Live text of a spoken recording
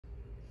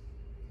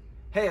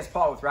Hey, it's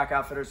Paul with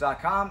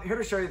rackoutfitters.com, here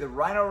to show you the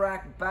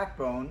Rhino-Rack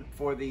Backbone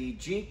for the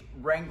Jeep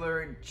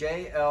Wrangler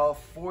JL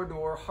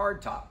 4-door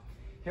hardtop.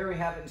 Here we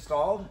have it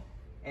installed,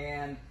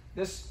 and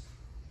this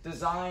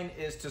design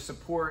is to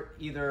support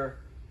either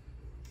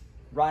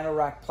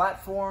Rhino-Rack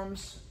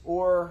platforms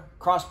or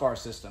crossbar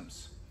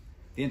systems.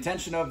 The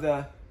intention of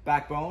the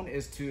backbone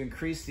is to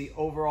increase the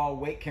overall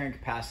weight carrying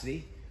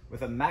capacity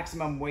with a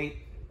maximum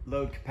weight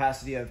load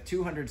capacity of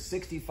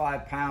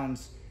 265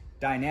 pounds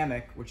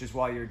dynamic, which is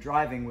while you're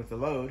driving with the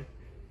load,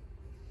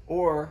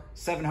 or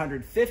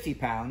 750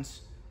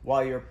 pounds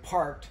while you're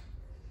parked,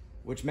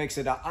 which makes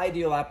it an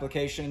ideal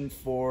application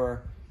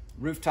for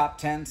rooftop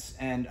tents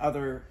and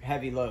other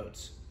heavy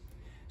loads.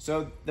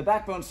 So the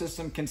backbone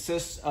system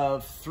consists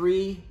of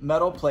 3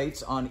 metal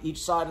plates on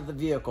each side of the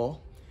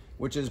vehicle,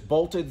 which is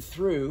bolted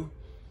through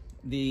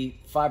the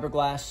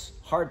fiberglass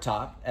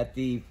hardtop at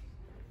the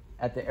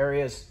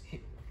areas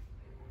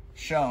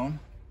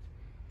shown.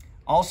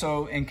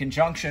 Also in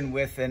conjunction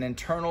with an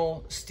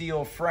internal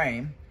steel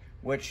frame,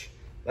 which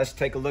let's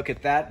take a look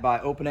at that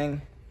by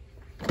opening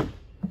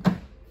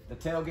the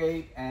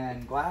tailgate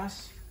and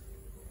glass.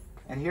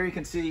 And here you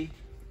can see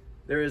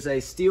there is a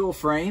steel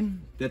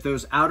frame that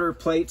those outer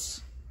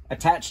plates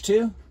attach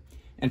to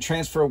and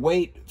transfer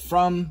weight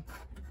from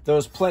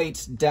those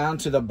plates down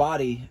to the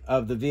body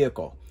of the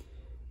vehicle.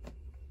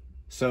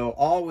 So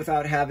all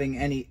without having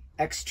any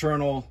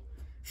external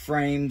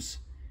frames,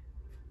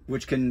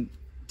 which can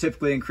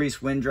typically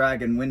increase wind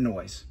drag and wind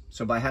noise.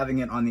 So by having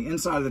it on the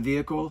inside of the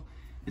vehicle,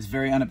 it's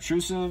very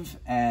unobtrusive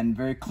and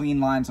very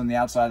clean lines on the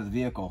outside of the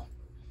vehicle.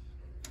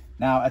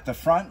 Now at the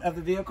front of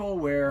the vehicle,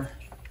 where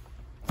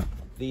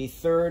the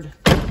third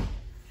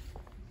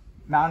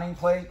mounting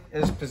plate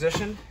is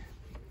positioned,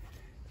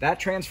 that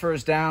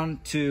transfers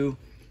down to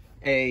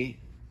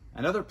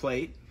another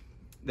plate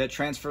that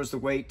transfers the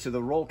weight to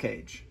the roll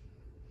cage.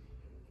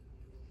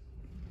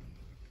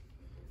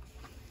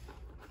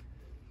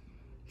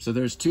 So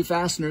there's 2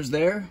 fasteners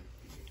there,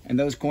 and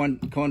those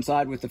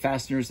coincide with the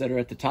fasteners that are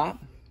at the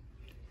top.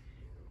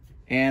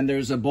 And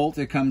there's a bolt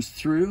that comes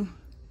through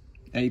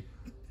an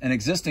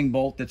existing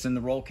bolt that's in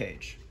the roll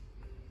cage.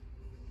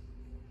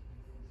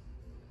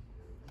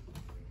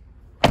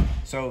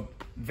 So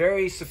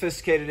very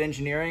sophisticated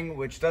engineering,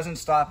 which doesn't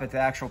stop at the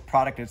actual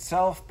product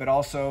itself, but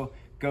also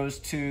goes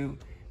to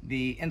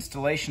the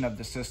installation of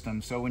the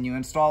system. So when you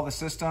install the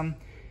system,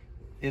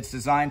 it's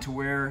designed to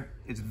where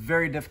it's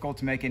very difficult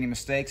to make any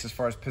mistakes as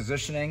far as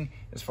positioning,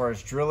 as far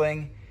as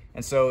drilling.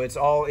 And so it's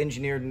all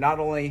engineered not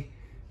only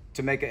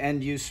to make an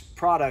end-use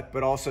product,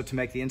 but also to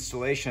make the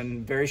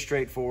installation very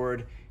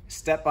straightforward,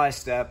 step by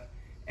step,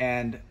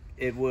 and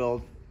it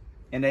will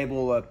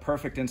enable a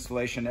perfect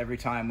installation every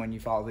time when you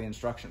follow the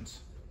instructions.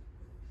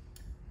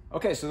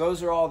 Okay, so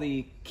those are all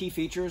the key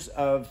features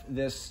of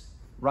this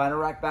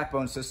Rhino-Rack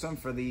Backbone system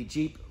for the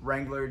Jeep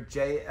Wrangler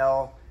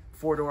JL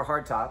 4-door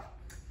hardtop.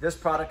 This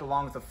product,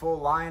 along with a full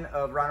line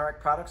of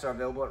Rhino-Rack products, are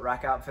available at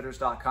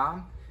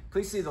rackoutfitters.com.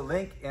 Please see the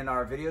link in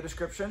our video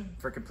description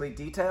for complete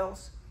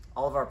details,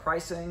 all of our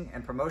pricing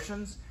and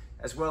promotions,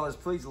 as well as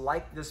please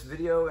like this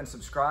video and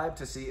subscribe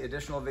to see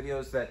additional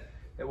videos that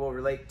will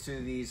relate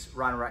to these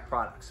Rhino-Rack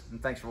products.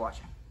 And thanks for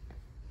watching.